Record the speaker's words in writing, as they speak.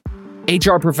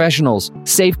HR professionals,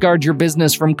 safeguard your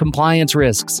business from compliance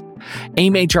risks.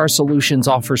 AIM HR Solutions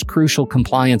offers crucial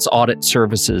compliance audit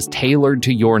services tailored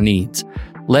to your needs.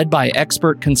 Led by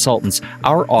expert consultants,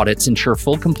 our audits ensure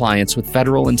full compliance with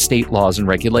federal and state laws and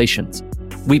regulations.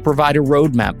 We provide a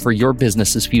roadmap for your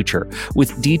business's future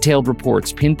with detailed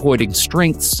reports pinpointing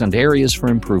strengths and areas for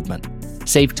improvement.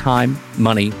 Save time,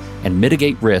 money, and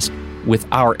mitigate risk with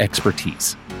our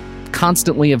expertise.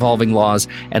 Constantly evolving laws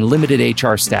and limited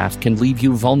HR staff can leave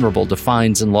you vulnerable to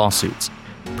fines and lawsuits.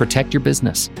 Protect your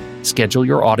business. Schedule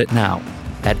your audit now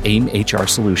at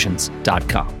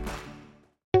aimhrsolutions.com.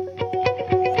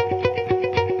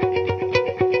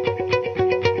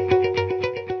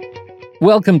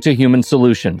 Welcome to Human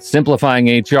Solutions, simplifying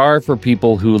HR for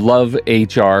people who love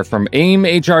HR from AIM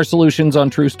HR Solutions on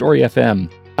True Story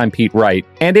FM. I'm Pete Wright,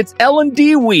 and it's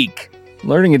L&D week.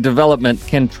 Learning and development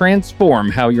can transform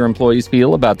how your employees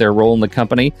feel about their role in the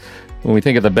company. When we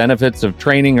think of the benefits of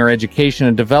training or education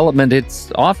and development,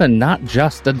 it's often not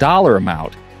just a dollar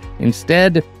amount.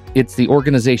 Instead, it's the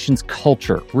organization's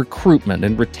culture, recruitment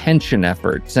and retention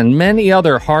efforts, and many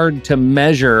other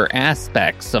hard-to-measure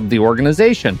aspects of the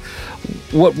organization.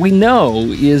 What we know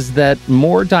is that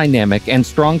more dynamic and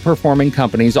strong-performing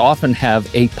companies often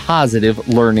have a positive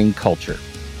learning culture.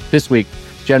 This week,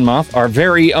 Jen Moff, our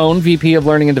very own VP of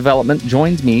Learning and Development,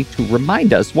 joins me to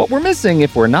remind us what we're missing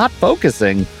if we're not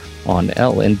focusing on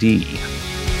L&D.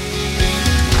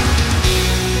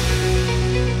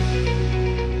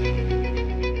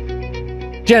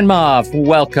 Jen Moff,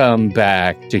 welcome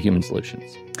back to Human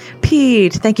Solutions.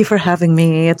 Pete, thank you for having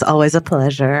me. It's always a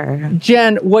pleasure.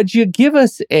 Jen, would you give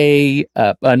us an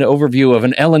overview of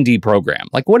an L&D program?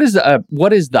 Like, what is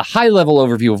the high-level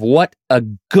overview of what a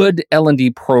good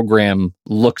L&D program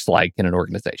looks like in an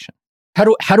organization? How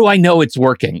do I know it's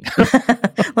working?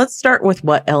 Let's start with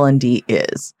what L&D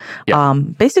is. Yeah.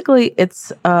 Basically,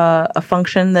 it's a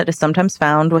function that is sometimes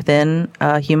found within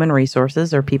human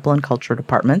resources or people and culture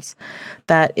departments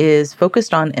that is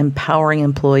focused on empowering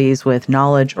employees with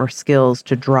knowledge or skills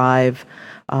to drive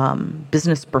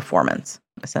business performance,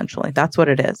 essentially. That's what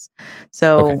it is.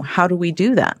 So How do we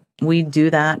do that? We do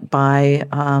that by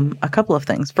a couple of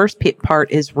things. First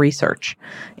part is research,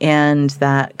 and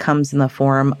that comes in the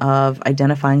form of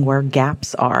identifying where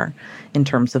gaps are in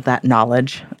terms of that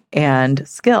knowledge and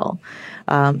skill.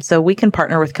 So we can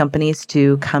partner with companies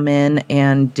to come in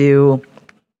and do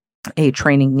a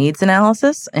training needs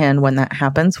analysis, and when that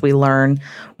happens, we learn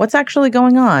what's actually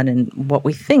going on and what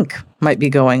we think might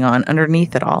be going on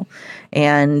underneath it all.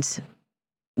 And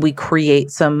we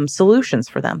create some solutions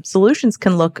for them. Solutions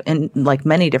can look in like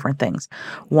many different things.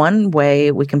 One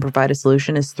way we can provide a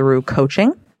solution is through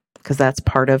coaching, because that's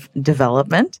part of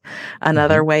development.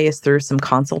 Another way is through some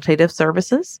consultative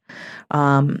services.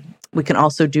 We can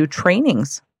also do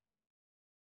trainings,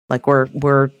 like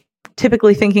we're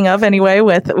typically thinking of anyway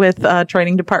with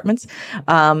training departments.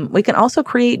 We can also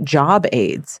create job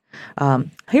aids.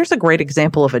 Here's a great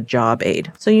example of a job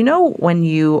aid. So when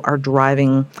you are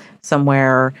driving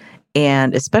somewhere,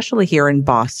 and especially here in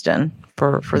Boston,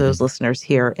 for those listeners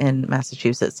here in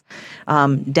Massachusetts,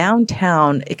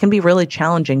 downtown, it can be really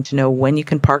challenging to know when you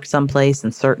can park someplace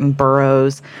in certain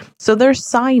boroughs. So there's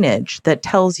signage that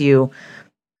tells you,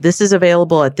 this is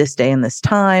available at this day and this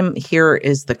time. Here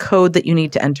is the code that you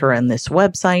need to enter on this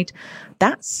website.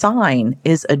 That sign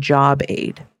is a job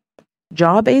aid.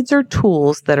 Job aids are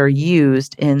tools that are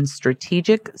used in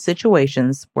strategic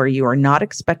situations where you are not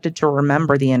expected to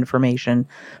remember the information,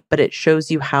 but it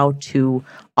shows you how to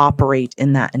operate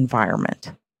in that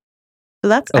environment. So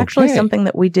that's actually something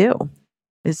that we do.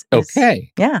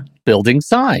 Yeah. Building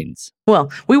signs.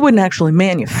 Well, we wouldn't actually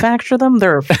manufacture them.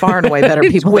 There are far and away better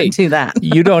people that do that.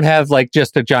 You don't have like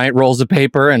just a giant rolls of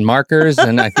paper and markers,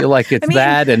 and I feel like it's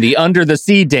that and the under the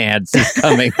sea dance is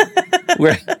coming.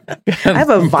 I have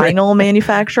a vinyl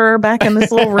manufacturer back in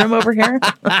this little room over here.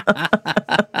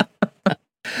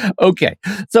 Okay,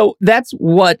 so that's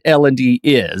what L&D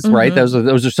is, right? Those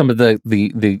are some of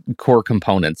the core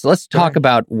components. Let's talk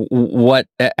about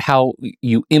how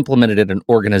you implemented it in an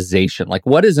organization. Like,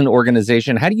 what is an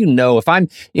organization? How do you know if I'm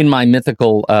in my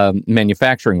mythical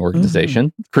manufacturing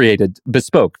organization created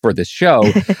bespoke for this show?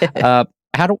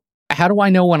 How do I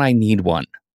know when I need one?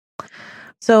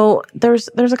 So there's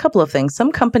a couple of things.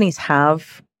 Some companies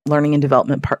have learning and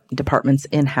development departments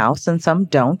in-house, and some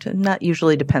don't. And that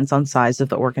usually depends on size of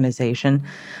the organization.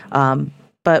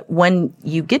 But when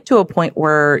you get to a point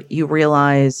where you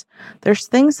realize there's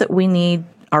things that we need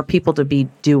our people to be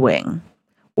doing,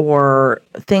 or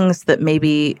things that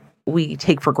maybe we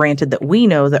take for granted that we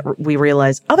know, that we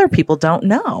realize other people don't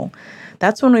know,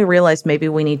 that's when we realize maybe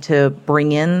we need to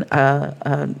bring in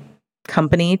a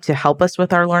company to help us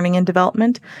with our learning and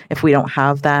development if we don't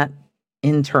have that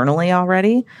internally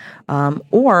already.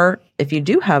 Or if you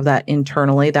do have that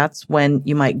internally, that's when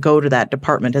you might go to that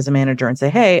department as a manager and say,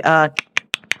 hey,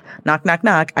 knock, knock,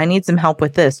 knock, I need some help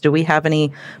with this. Do we have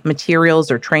any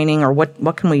materials or training, or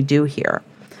what can we do here?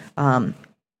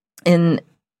 In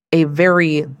a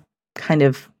very kind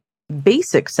of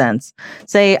basic sense,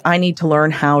 say I need to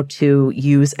learn how to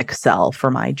use Excel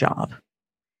for my job.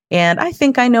 And I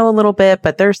think I know a little bit,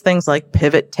 but there's things like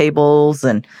pivot tables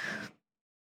and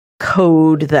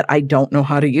code that I don't know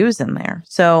how to use in there.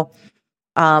 So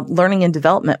learning and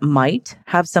development might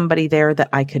have somebody there that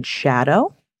I could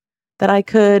shadow, that I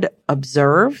could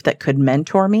observe, that could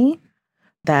mentor me,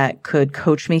 that could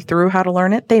coach me through how to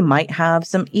learn it. They might have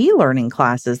some e-learning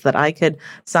classes that I could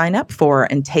sign up for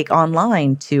and take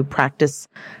online to practice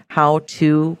how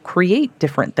to create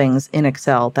different things in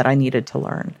Excel that I needed to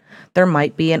learn. There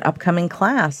might be an upcoming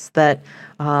class that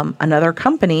another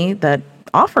company that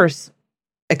offers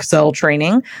Excel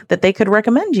training that they could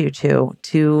recommend you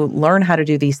to learn how to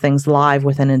do these things live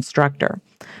with an instructor.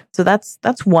 So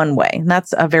that's one way. And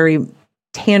that's a very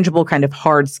tangible kind of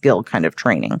hard skill kind of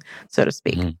training, so to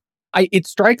speak. It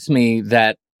strikes me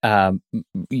that,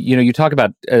 you talk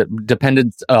about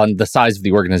dependence on the size of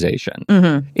the organization.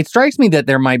 It strikes me that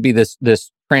there might be this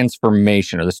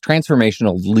transformation or this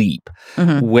transformational leap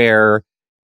where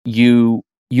you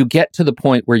get to the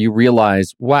point where you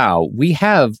realize, wow, we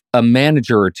have a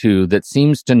manager or two that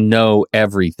seems to know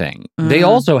everything. They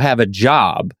also have a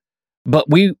job, but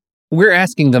we're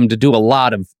asking them to do a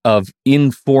lot of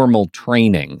informal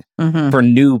training for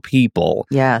new people.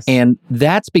 Yes. And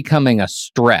that's becoming a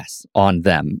stress on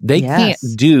them. They can't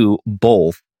do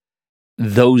both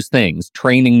those things,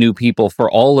 training new people for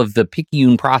all of the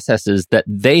picayune processes that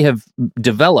they have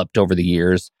developed over the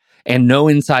years and know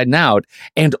inside and out,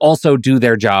 and also do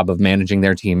their job of managing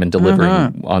their team and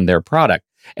delivering on their product.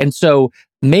 And so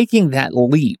making that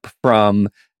leap from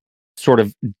sort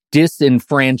of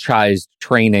disenfranchised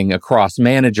training across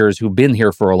managers who've been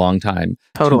here for a long time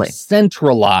to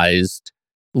centralized,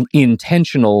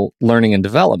 intentional learning and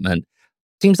development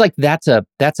seems like that's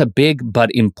a big but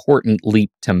important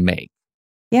leap to make.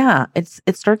 Yeah,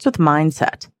 it starts with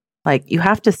mindset. Like, you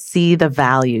have to see the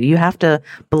value. You have to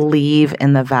believe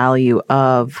in the value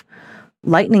of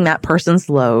lightening that person's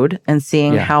load and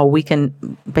seeing how we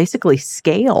can basically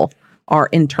scale our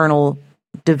internal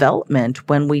development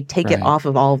when we take it off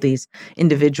of all of these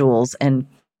individuals and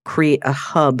create a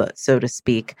hub, so to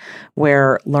speak,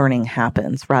 where learning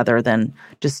happens rather than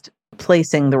just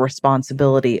placing the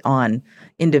responsibility on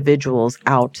individuals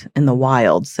out in the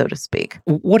wild, so to speak.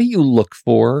 What do you look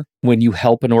for when you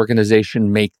help an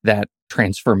organization make that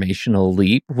transformational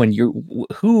leap?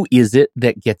 Who is it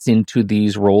that gets into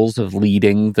these roles of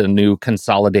leading the new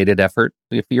consolidated effort?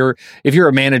 If you're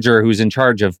a manager who's in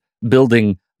charge of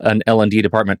building an L&D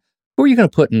department, who are you going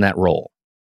to put in that role?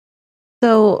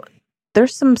 So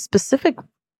there's some specific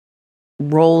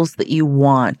roles that you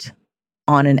want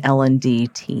on an L&D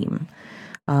team.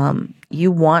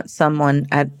 You want someone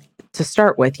to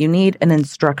start with, you need an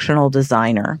instructional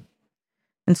designer.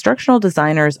 Instructional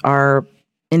designers are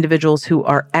individuals who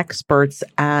are experts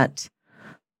at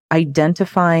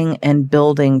identifying and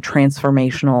building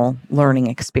transformational learning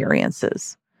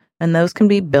experiences. And those can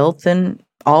be built in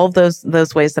all of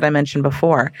those ways that I mentioned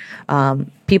before.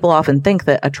 People often think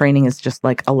that a training is just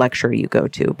like a lecture you go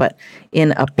to, but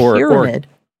in a pyramid...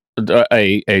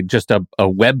 just a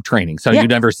web training. So you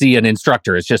never see an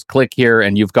instructor. It's just click here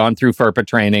and you've gone through FERPA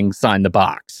training, sign the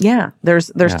box. Yeah.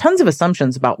 There's tons of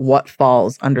assumptions about what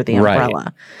falls under the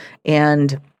umbrella.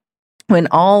 And when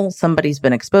all somebody's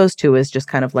been exposed to is just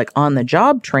kind of like on the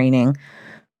job training,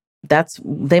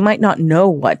 they might not know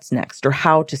what's next or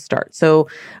how to start. So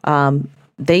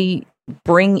they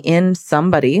bring in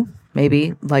somebody,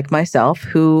 maybe like myself,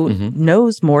 who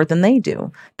knows more than they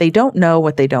do. They don't know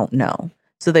what they don't know.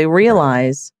 So they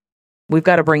realize we've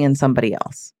got to bring in somebody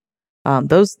else.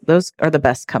 Those are the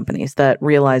best companies that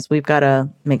realize we've got to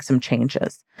make some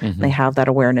changes. They have that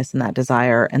awareness and that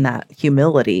desire and that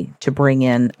humility to bring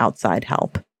in outside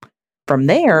help. From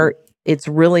there, it's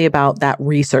really about that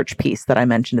research piece that I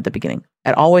mentioned at the beginning.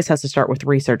 It always has to start with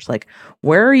research, like,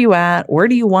 where are you at? Where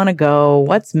do you want to go?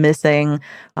 What's missing?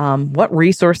 What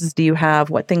resources do you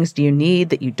have? What things do you need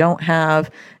that you don't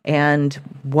have? And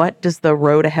what does the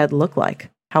road ahead look like?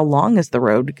 How long is the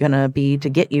road going to be to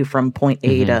get you from point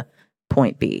A to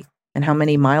point B? And how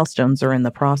many milestones are in the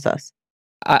process?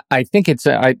 I think it's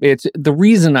the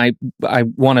reason I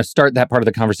want to start that part of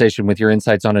the conversation with your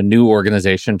insights on a new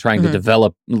organization trying to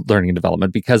develop learning and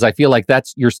development, because I feel like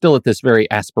you're still at this very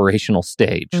aspirational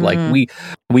stage. Like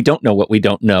we don't know what we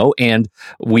don't know,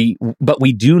 but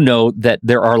we do know that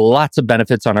there are lots of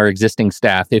benefits on our existing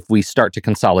staff if we start to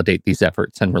consolidate these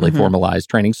efforts and really formalize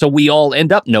training, so we all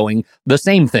end up knowing the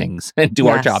same things and do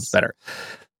our jobs better.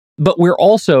 But we're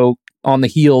also on the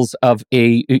heels of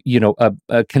a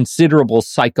considerable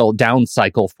down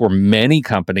cycle for many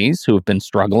companies who have been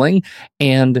struggling,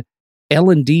 and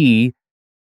L&D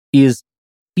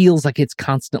feels like it's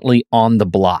constantly on the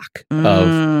block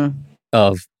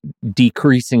of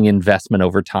decreasing investment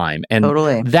over time. And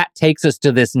that takes us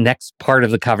to this next part of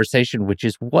the conversation, which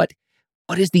is what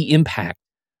is the impact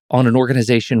on an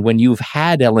organization when you've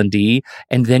had L&D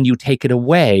and then you take it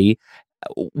away?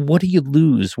 What do you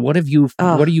lose? What are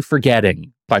you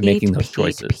forgetting by making those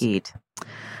choices? Pete,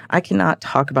 I cannot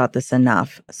talk about this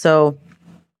enough. So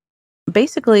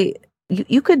basically,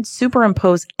 you could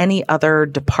superimpose any other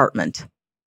department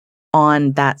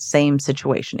on that same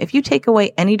situation. If you take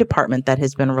away any department that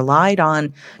has been relied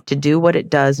on to do what it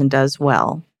does and does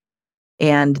well,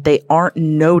 and they aren't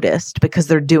noticed because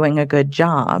they're doing a good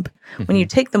job, when you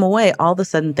take them away, all of a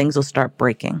sudden things will start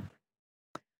breaking.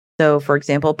 So, for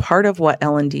example, part of what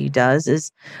L&D does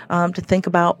is to think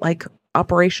about like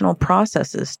operational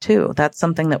processes too. That's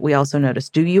something that we also notice.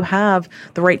 Do you have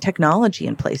the right technology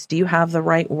in place? Do you have the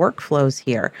right workflows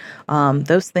here?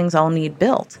 Those things all need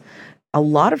built. A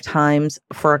lot of times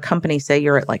for a company, say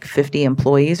you're at like 50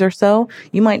 employees or so,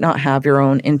 you might not have your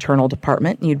own internal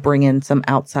department. You'd bring in some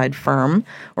outside firm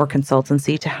or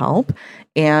consultancy to help.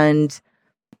 And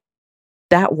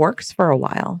that works for a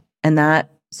while. And that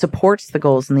supports the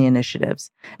goals and the initiatives.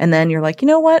 And then you're like, you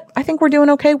know what? I think we're doing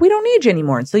okay. We don't need you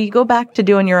anymore. And so you go back to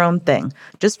doing your own thing.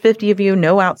 Just 50 of you,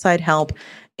 no outside help.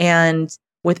 And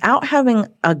without having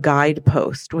a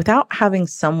guidepost, without having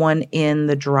someone in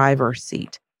the driver's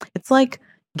seat, it's like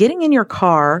getting in your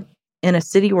car in a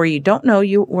city where you don't know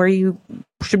where you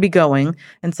should be going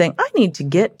and saying, I need to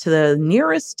get to the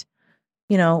nearest,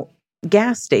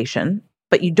 gas station,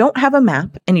 but you don't have a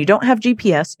map and you don't have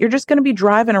GPS. You're just going to be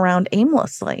driving around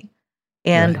aimlessly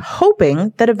and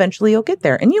hoping that eventually you'll get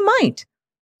there. And you might.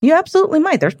 You absolutely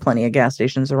might. There's plenty of gas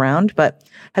stations around, but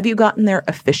have you gotten there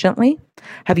efficiently?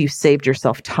 Have you saved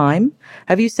yourself time?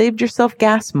 Have you saved yourself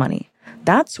gas money?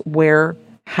 That's where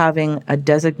having a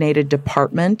designated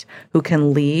department who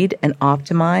can lead and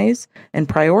optimize and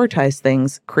prioritize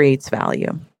things creates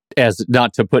value. As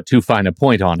not to put too fine a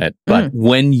point on it, but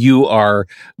when you are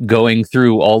going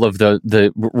through all of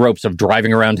the ropes of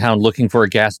driving around town looking for a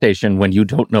gas station, when you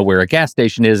don't know where a gas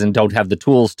station is and don't have the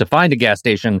tools to find a gas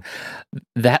station,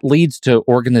 that leads to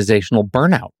organizational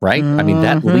burnout, right? I mean,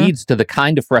 that leads to the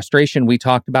kind of frustration we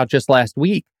talked about just last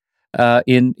week.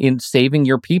 In saving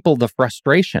your people the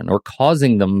frustration or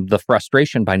causing them the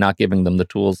frustration by not giving them the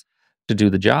tools to do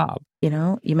the job.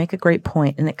 You make a great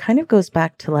point, and it kind of goes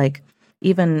back to like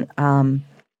even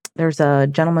there's a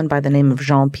gentleman by the name of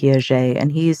Jean Piaget,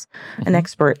 and he's an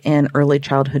expert in early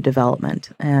childhood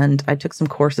development. And I took some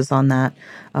courses on that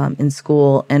in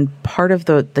school, and part of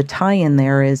the tie-in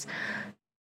there is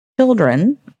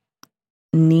children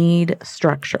need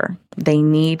structure. They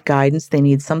need guidance. They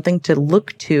need something to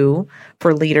look to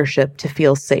for leadership to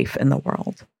feel safe in the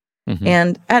world.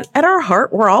 And at our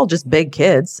heart, we're all just big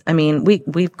kids. I mean,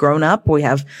 we've grown up. We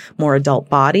have more adult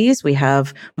bodies. We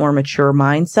have more mature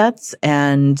mindsets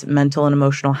and mental and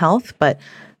emotional health. But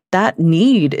that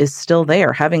need is still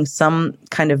there, having some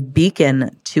kind of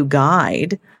beacon to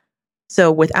guide.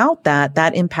 So without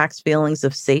that impacts feelings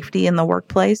of safety in the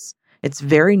workplace. It's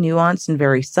very nuanced and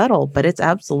very subtle, but it's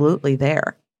absolutely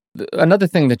there. Another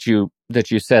thing that you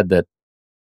said that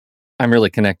I'm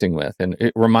really connecting with, and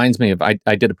it reminds me of,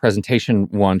 I did a presentation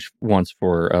once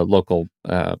for a local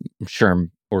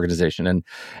SHRM organization,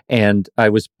 and I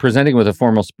was presenting with a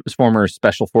former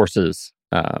Special Forces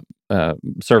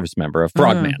service member, a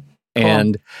frogman, cool.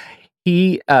 And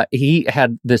he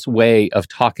had this way of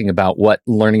talking about what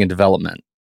learning and development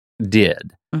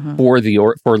did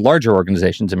for larger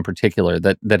organizations in particular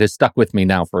that has stuck with me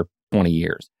now for 20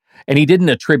 years. And he didn't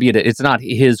attribute it. It's not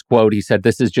his quote. He said,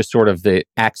 this is just sort of the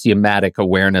axiomatic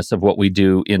awareness of what we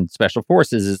do in special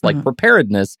forces is like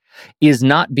preparedness is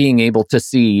not being able to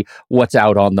see what's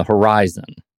out on the horizon,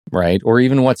 right? Or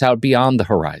even what's out beyond the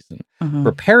horizon.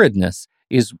 Preparedness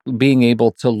is being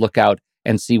able to look out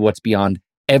and see what's beyond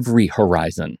every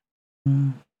horizon.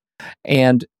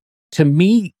 And to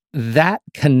me, that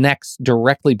connects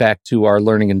directly back to our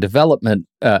learning and development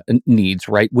needs,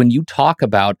 right? When you talk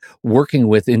about working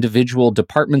with individual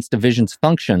departments, divisions,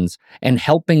 functions, and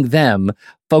helping them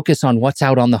focus on what's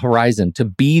out on the horizon, to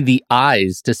be the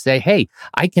eyes to say, hey,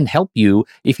 I can help you.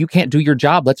 If you can't do your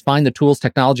job, let's find the tools,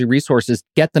 technology, resources,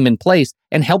 get them in place,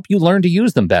 and help you learn to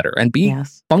use them better and be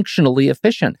functionally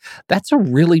efficient. That's a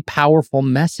really powerful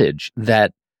message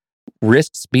that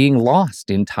risks being lost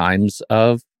in times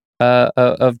of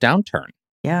downturn.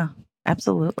 Yeah,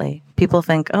 absolutely. People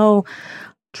think, oh,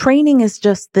 training is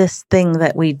just this thing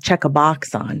that we check a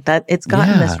box on, that it's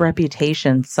gotten this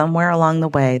reputation somewhere along the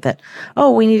way that,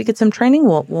 oh, we need to get some training.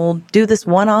 We'll do this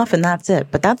one-off and that's it.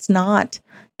 But that's not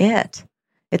it.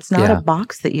 It's not a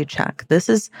box that you check. This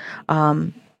is,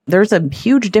 there's a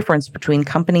huge difference between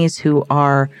companies who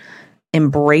are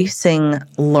embracing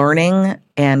learning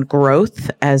and growth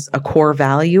as a core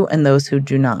value and those who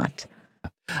do not.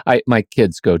 My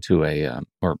kids go to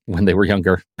or when they were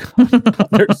younger,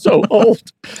 they're so old.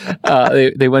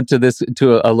 They went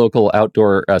to a local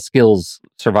outdoor skills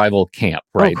survival camp,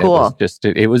 right? Oh, cool.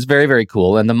 It was very, very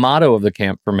cool. And the motto of the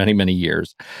camp for many, many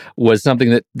years was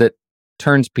something that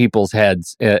turns people's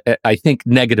heads, I think,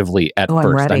 negatively at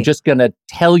first. I'm just going to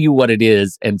tell you what it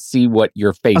is and see what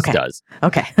your face does.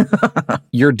 Okay.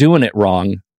 You're doing it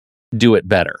wrong. Do it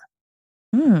better.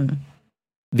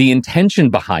 The intention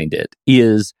behind it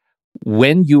is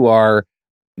when you are,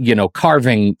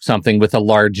 carving something with a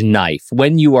large knife,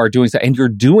 when you are doing so, and you're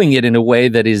doing it in a way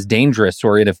that is dangerous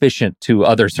or inefficient to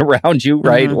others around you,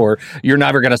 right? Or you're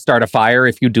never going to start a fire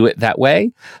if you do it that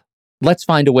way. Let's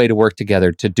find a way to work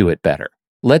together to do it better.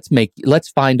 Let's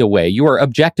find a way. You are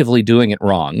objectively doing it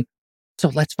wrong. So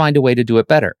let's find a way to do it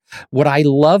better. What I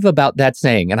love about that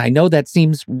saying, and I know that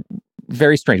seems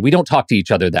very strange. We don't talk to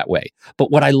each other that way.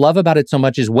 But what I love about it so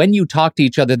much is when you talk to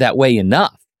each other that way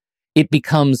enough, it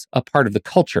becomes a part of the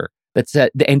culture.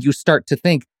 And you start to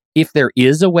think, if there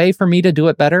is a way for me to do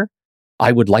it better,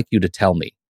 I would like you to tell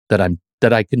me that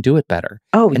I can do it better.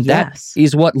 Oh, and that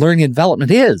is what learning and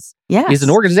development is. Yes. Is an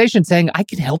organization saying, I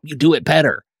can help you do it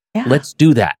better. Yeah. Let's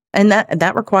do that. And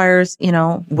that requires,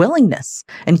 willingness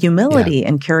and humility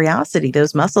and curiosity,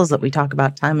 those muscles that we talk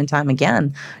about time and time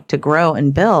again to grow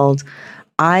and build.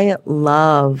 I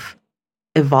love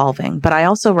evolving, but I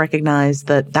also recognize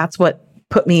that that's what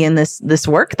put me in this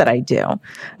work that I do.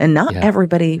 And not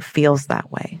everybody feels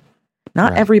that way.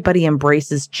 Not everybody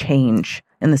embraces change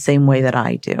in the same way that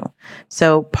I do.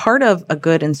 So part of a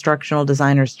good instructional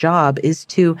designer's job is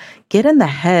to get in the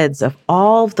heads of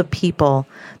all of the people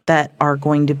that are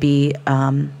going to be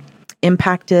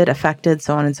impacted, affected,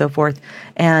 so on and so forth,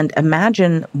 and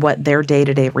imagine what their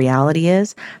day-to-day reality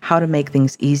is, how to make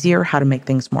things easier, how to make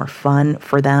things more fun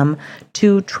for them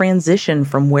to transition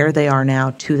from where they are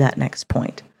now to that next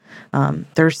point.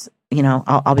 There's,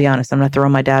 I'll be honest, I'm going to throw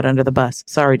my dad under the bus.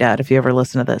 Sorry, Dad, if you ever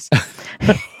listen to this.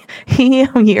 He,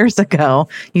 years ago,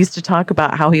 used to talk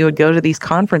about how he would go to these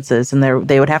conferences and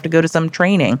they would have to go to some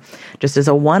training just as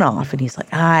a one-off. And he's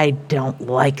like, I don't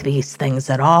like these things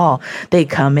at all. They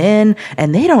come in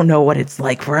and they don't know what it's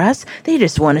like for us. They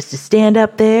just want us to stand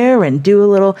up there and do a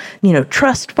little,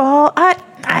 trust fall. I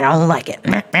don't like it.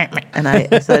 And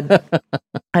I said,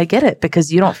 I get it,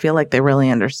 because you don't feel like they really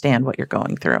understand what you're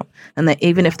going through. And that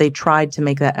even if they tried to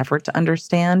make that effort to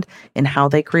understand in how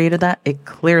they created that, it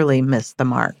clearly missed the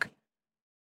mark.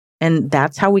 And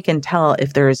that's how we can tell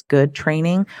if there is good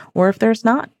training or if there's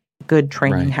not good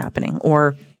training happening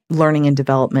or learning and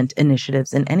development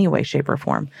initiatives in any way, shape, or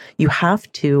form. You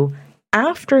have to,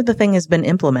 after the thing has been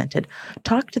implemented,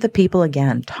 talk to the people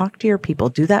again, talk to your people,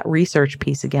 do that research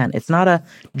piece again. It's not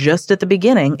just at the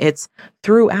beginning, it's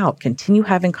throughout. Continue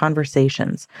having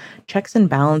conversations. Checks and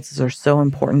balances are so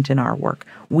important in our work.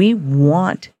 We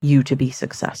want you to be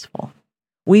successful.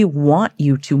 We want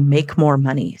you to make more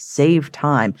money, save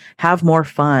time, have more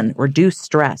fun, reduce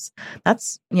stress.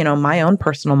 That's, my own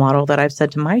personal model that I've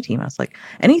said to my team. I was like,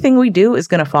 anything we do is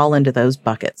going to fall into those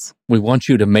buckets. We want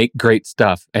you to make great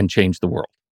stuff and change the world.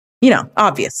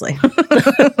 Obviously.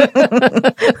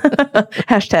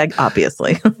 Hashtag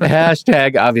obviously.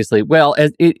 Hashtag obviously. Well,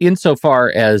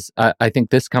 insofar as I think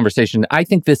this conversation, I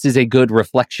think this is a good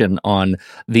reflection on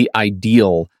the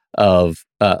ideal of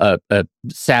a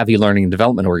savvy learning and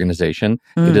development organization.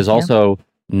 It is also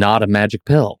not a magic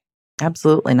pill.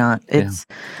 Absolutely not. It's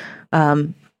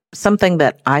something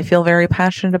that I feel very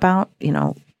passionate about,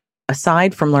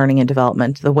 aside from learning and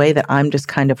development, the way that I'm just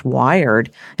kind of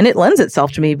wired, and it lends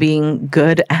itself to me being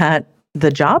good at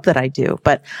the job that I do.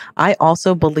 But I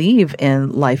also believe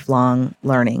in lifelong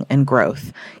learning and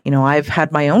growth. I've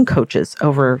had my own coaches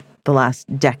over the last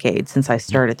decade since I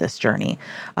started this journey.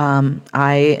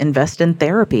 I invest in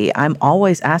therapy. I'm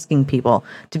always asking people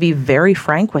to be very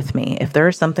frank with me. If there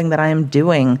is something that I am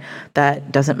doing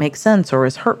that doesn't make sense or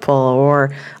is hurtful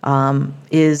or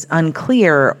is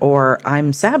unclear or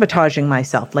I'm sabotaging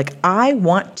myself, like I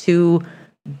want to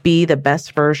be the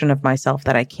best version of myself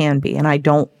that I can be. And I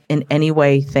don't in any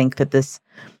way think that this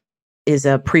is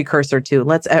a precursor to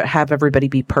let's have everybody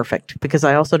be perfect, because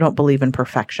I also don't believe in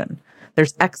perfection.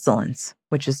 There's excellence,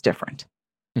 which is different.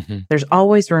 Mm-hmm. There's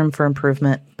always room for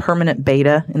improvement. Permanent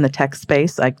beta in the tech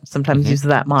space. I sometimes use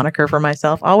that moniker for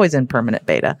myself, always in permanent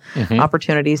beta.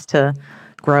 Opportunities to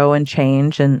grow and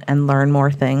change and learn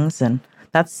more things. And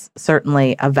that's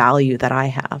certainly a value that I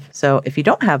have. So if you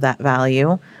don't have that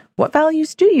value, what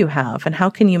values do you have? And how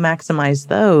can you maximize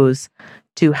those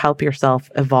to help yourself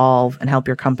evolve and help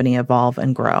your company evolve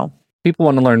and grow? People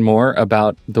want to learn more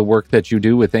about the work that you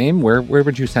do with AIM. Where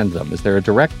would you send them? Is there a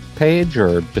direct page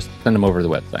or just send them over to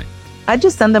the website? I'd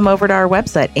just send them over to our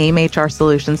website,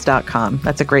 aimhrsolutions.com.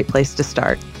 That's a great place to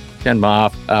start. Jen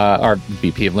Moff, our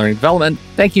VP of Learning Development,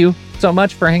 thank you so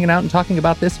much for hanging out and talking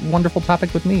about this wonderful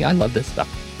topic with me. I love this stuff.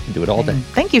 I do it all day.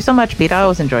 Thank you so much, Pete. I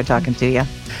always enjoy talking to you.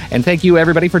 And thank you,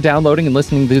 everybody, for downloading and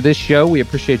listening to this show. We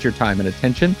appreciate your time and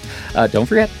attention. Don't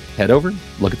forget, head over,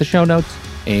 look at the show notes,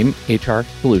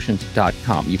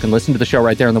 aimhrsolutions.com. You can listen to the show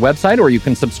right there on the website, or you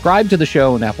can subscribe to the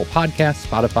show on Apple Podcasts,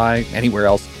 Spotify, anywhere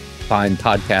else fine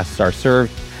podcasts are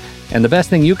served. And the best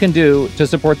thing you can do to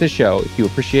support this show, if you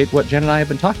appreciate what Jen and I have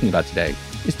been talking about today,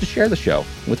 is to share the show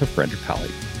with a friend or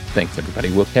colleague. Thanks,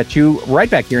 everybody. We'll catch you right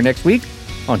back here next week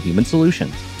on Human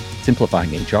Solutions,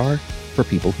 simplifying HR for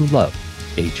people who love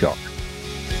HR.